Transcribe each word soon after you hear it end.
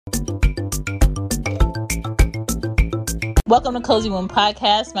Welcome to Cozy Womb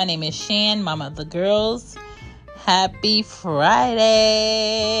Podcast. My name is Shan, mama of the girls. Happy Friday.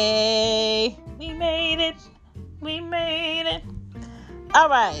 We made it. All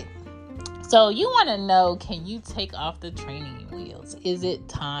right. So you want to know, can you take off the training wheels? Is it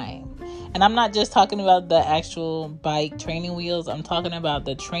time? And I'm not just talking about the actual bike training wheels. I'm talking about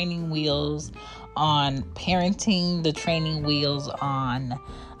the training wheels on parenting, the training wheels on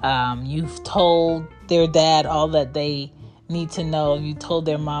you've told their dad all that they need to know. You told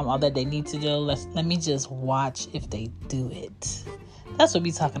their mom all that they need to do. Let me just watch if they do it. That's what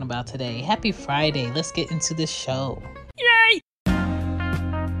we're talking about today. Happy Friday. Let's get into the show. Yay!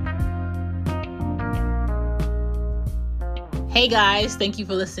 Hey guys, thank you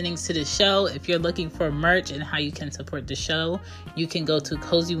for listening to the show. If you're looking for merch and how you can support the show, you can go to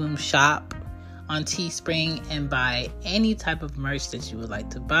Cozy Womb Shop on Teespring and buy any type of merch that you would like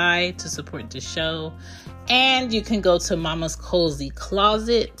to buy to support the show. And you can go to Mama's Cozy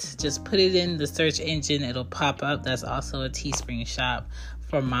Closet. Just put it in the search engine. It'll pop up. That's also a Teespring shop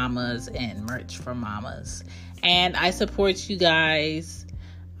for mamas and merch for mamas. And I support you guys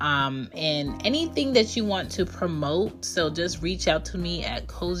in anything that you want to promote. So just reach out to me at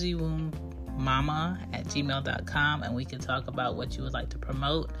cozywombmama@gmail.com and we can talk about what you would like to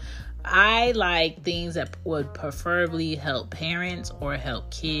promote. I like things that would preferably help parents or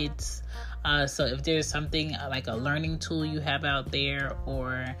help kids. So if there's something like a learning tool you have out there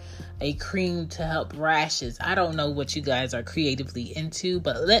or a cream to help rashes, I don't know what you guys are creatively into,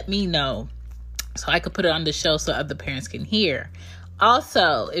 but let me know so I could put it on the show so other parents can hear.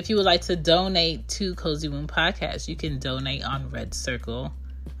 Also, if you would like to donate to Cozy Womb Podcast, you can donate on Red Circle.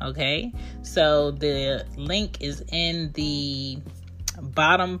 Okay, so the link is in the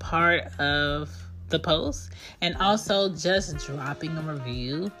bottom part of the post, and also just dropping a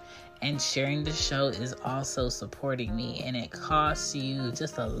review and sharing the show is also supporting me, and it costs you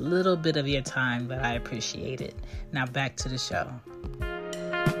just a little bit of your time, but I appreciate it. Now back to the show.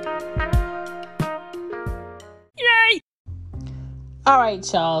 Yay! All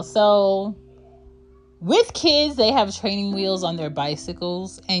right, y'all. So with kids, they have training wheels on their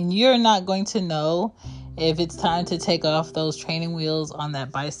bicycles, and you're not going to know if it's time to take off those training wheels on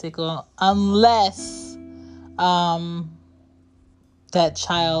that bicycle unless that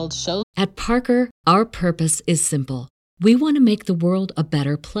child shows. At Parker, our purpose is simple. We want to make the world a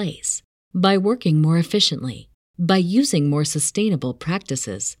better place by working more efficiently, by using more sustainable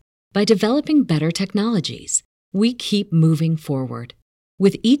practices, by developing better technologies. We keep moving forward.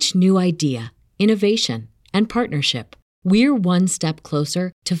 With each new idea, innovation, and partnership, we're one step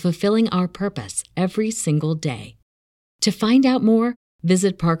closer to fulfilling our purpose every single day. To find out more,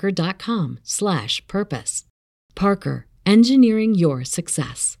 visit parker.com/purpose. Parker, engineering your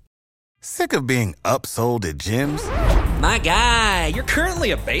success. Sick of being upsold at gyms? My guy, you're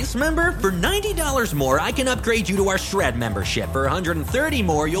currently a base member? For $90 more, I can upgrade you to our Shred membership. For $130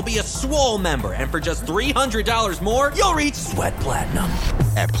 more, you'll be a Swole member. And for just $300 more, you'll reach Sweat Platinum.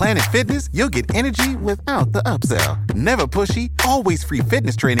 At Planet Fitness, you'll get energy without the upsell. Never pushy, always free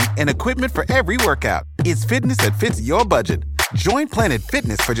fitness training and equipment for every workout. It's fitness that fits your budget. Join Planet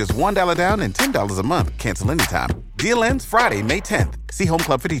Fitness for just $1 down and $10 a month. Cancel anytime. Deal ends Friday, May 10th. See Home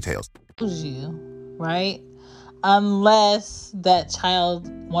Club for details. You, right? Unless that child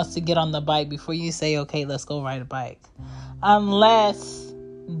wants to get on the bike before you say, okay, let's go ride a bike. Unless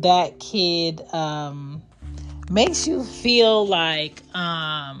that kid makes you feel like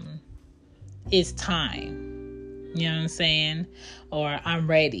it's time. You know what I'm saying? Or I'm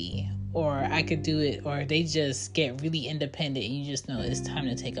ready. Or I could do it. Or they just get really independent and you just know it's time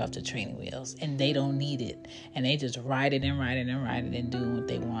to take off the training wheels. And they don't need it. And they just ride it and doing what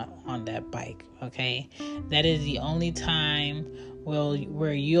they want on that bike. Okay? That is the only time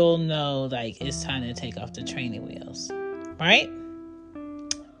where you'll know like it's time to take off the training wheels. Right?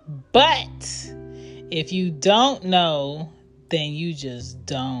 But if you don't know, then you just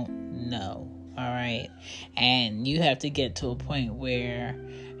don't know. All right? And you have to get to a point where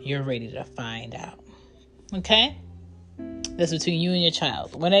you're ready to find out. Okay? That's between you and your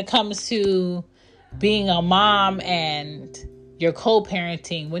child. When it comes to being a mom and your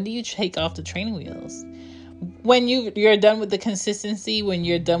co-parenting, when do you take off the training wheels? When you're done with the consistency, when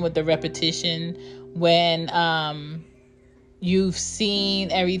you're done with the repetition, when you've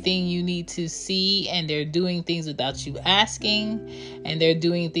seen everything you need to see and they're doing things without you asking and they're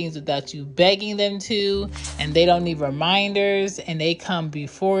doing things without you begging them to, and they don't need reminders and they come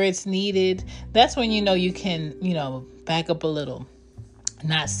before it's needed, that's when you know you can, back up a little,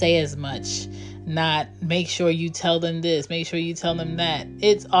 not say as much, not make sure you tell them this, make sure you tell them that.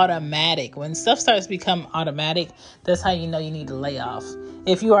 It's automatic. When stuff starts to become automatic, that's how you know you need to lay off.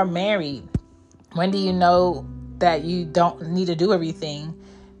 If you are married, when do you know that you don't need to do everything?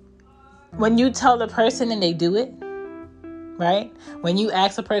 When you tell the person and they do it, right? When you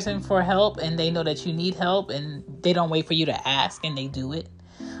ask a person for help and they know that you need help and they don't wait for you to ask and they do it.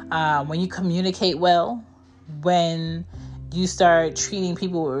 When you communicate well, when you start treating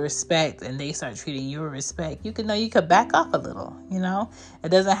people with respect and they start treating you with respect, you could back off a little, It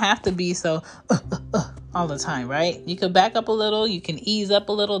doesn't have to be so all the time, right? You could back up a little, you can ease up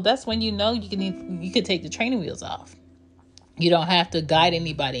a little. That's when you could take the training wheels off. You don't have to guide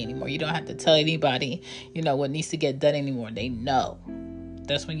anybody anymore. You don't have to tell anybody, what needs to get done anymore. They know.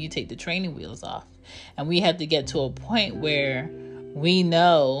 That's when you take the training wheels off. And we have to get to a point where we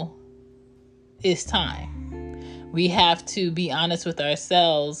know it's time. We have to be honest with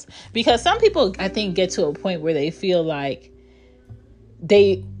ourselves, because some people, I think, get to a point where they feel like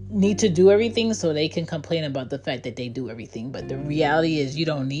they need to do everything so they can complain about the fact that they do everything. But the reality is you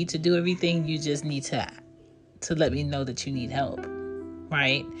don't need to do everything. You just need to let me know that you need help,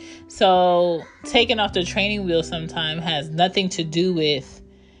 right? So taking off the training wheel sometimes has nothing to do with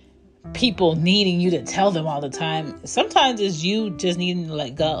people needing you to tell them all the time. Sometimes it's you just needing to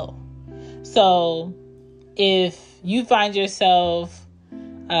let go. So if you find yourself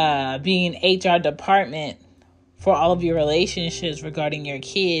being HR department for all of your relationships regarding your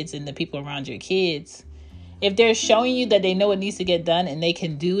kids and the people around your kids, if they're showing you that they know what needs to get done and they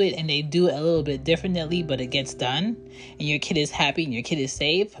can do it and they do it a little bit differently, but it gets done and your kid is happy and your kid is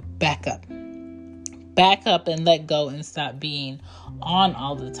safe, back up. Back up and let go and stop being on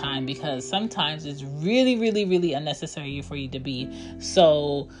all the time, because sometimes it's really, really, really unnecessary for you to be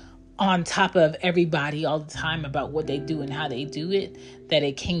so on top of everybody all the time about what they do and how they do it, that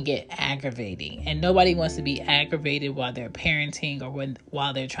it can get aggravating. And nobody wants to be aggravated while they're parenting or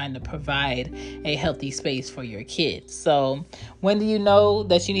while they're trying to provide a healthy space for your kids. So when do you know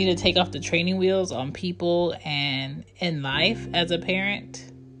that you need to take off the training wheels on people and in life as a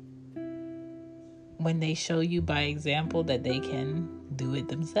parent? When they show you by example that they can do it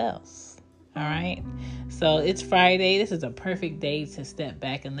themselves. All right. So it's Friday. This is a perfect day to step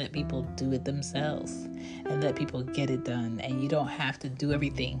back and let people do it themselves and let people get it done. And you don't have to do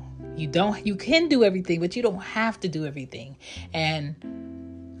everything. You can do everything, but you don't have to do everything.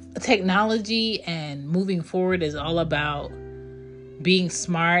 And technology and moving forward is all about being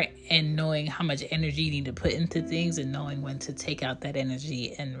smart and knowing how much energy you need to put into things and knowing when to take out that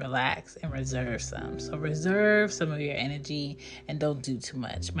energy and relax and reserve some. So reserve some of your energy and don't do too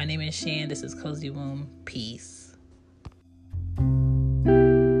much. My name is Shan. This is Cozy Womb. Peace.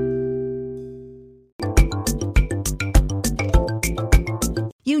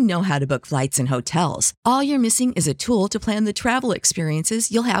 You know how to book flights and hotels. All you're missing is a tool to plan the travel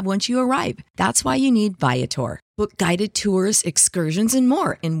experiences you'll have once you arrive. That's why you need Viator. Book guided tours, excursions, and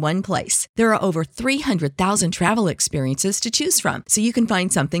more in one place. There are over 300,000 travel experiences to choose from, so you can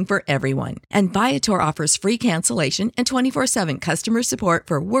find something for everyone. And Viator offers free cancellation and 24/7 customer support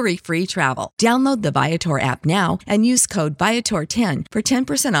for worry-free travel. Download the Viator app now and use code Viator10 for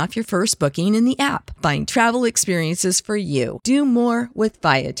 10% off your first booking in the app. Find travel experiences for you. Do more with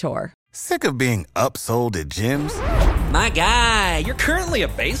Viator. Sick of being upsold at gyms? My guy, you're currently a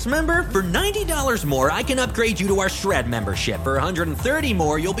base member. For $90 more, I can upgrade you to our Shred membership. For $130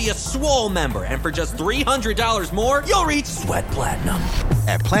 more, you'll be a Swole member. And for just $300 more, you'll reach Sweat Platinum.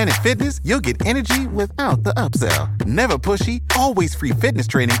 At Planet Fitness, you'll get energy without the upsell. Never pushy, always free fitness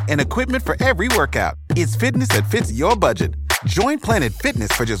training and equipment for every workout. It's fitness that fits your budget. Join Planet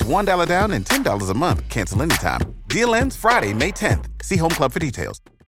Fitness for just $1 down and $10 a month. Cancel anytime. Deal ends Friday, May 10th. See Home Club for details.